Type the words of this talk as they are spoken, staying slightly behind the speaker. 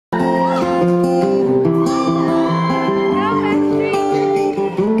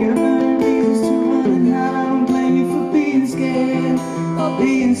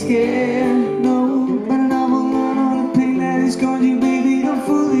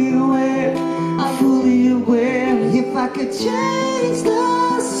change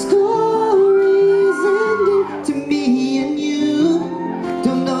the stories ending to me and you.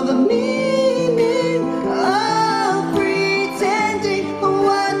 Don't know the meaning of pretending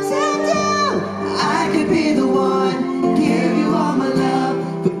what to do. I could be the one, give you all my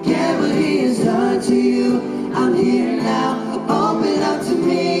love, forget what he has done to you. I'm here now, open up to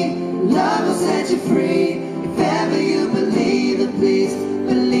me, love will set you free. If ever you believe, then please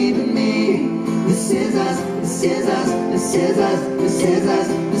believe in me. This is us, this is us, this is us, this is us,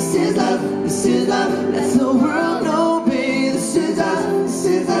 this is love, this is love. Let the world know, baby, this is us, this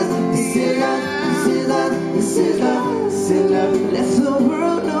is us, this is us, this is us, this is love, this is love. Let the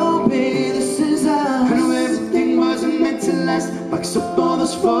world know, baby, this is us. I know everything wasn't meant to last, box up all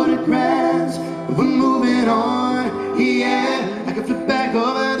those photographs, we're moving on, yeah. I can flip back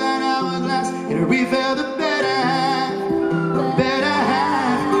over that hourglass and refill the better half,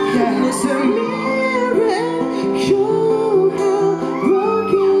 yeah. It's a miracle how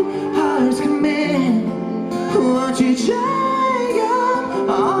broken hearts can mend. Won't you dry up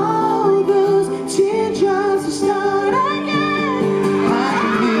all those teardrops and start again? I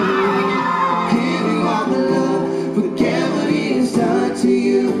can give you all my love, forget what he has done to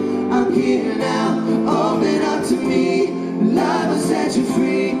you. I'm here now, open up to me, love will set you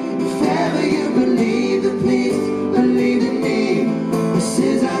free. If ever you believe, then please believe in me. This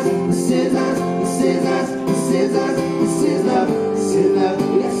is us, this is us, this is us, this is us, this is love, this is love.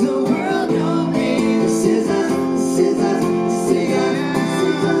 Let the world know me. This is us, this is us, this is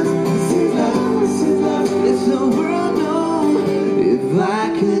us, this is love, this is love. Let the world know. If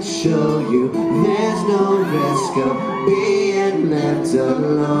I could show you there's no risk of being left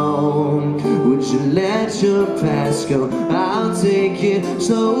alone, would you let your past go? I'll take it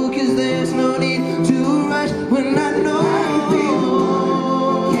slow, 'cause there's no need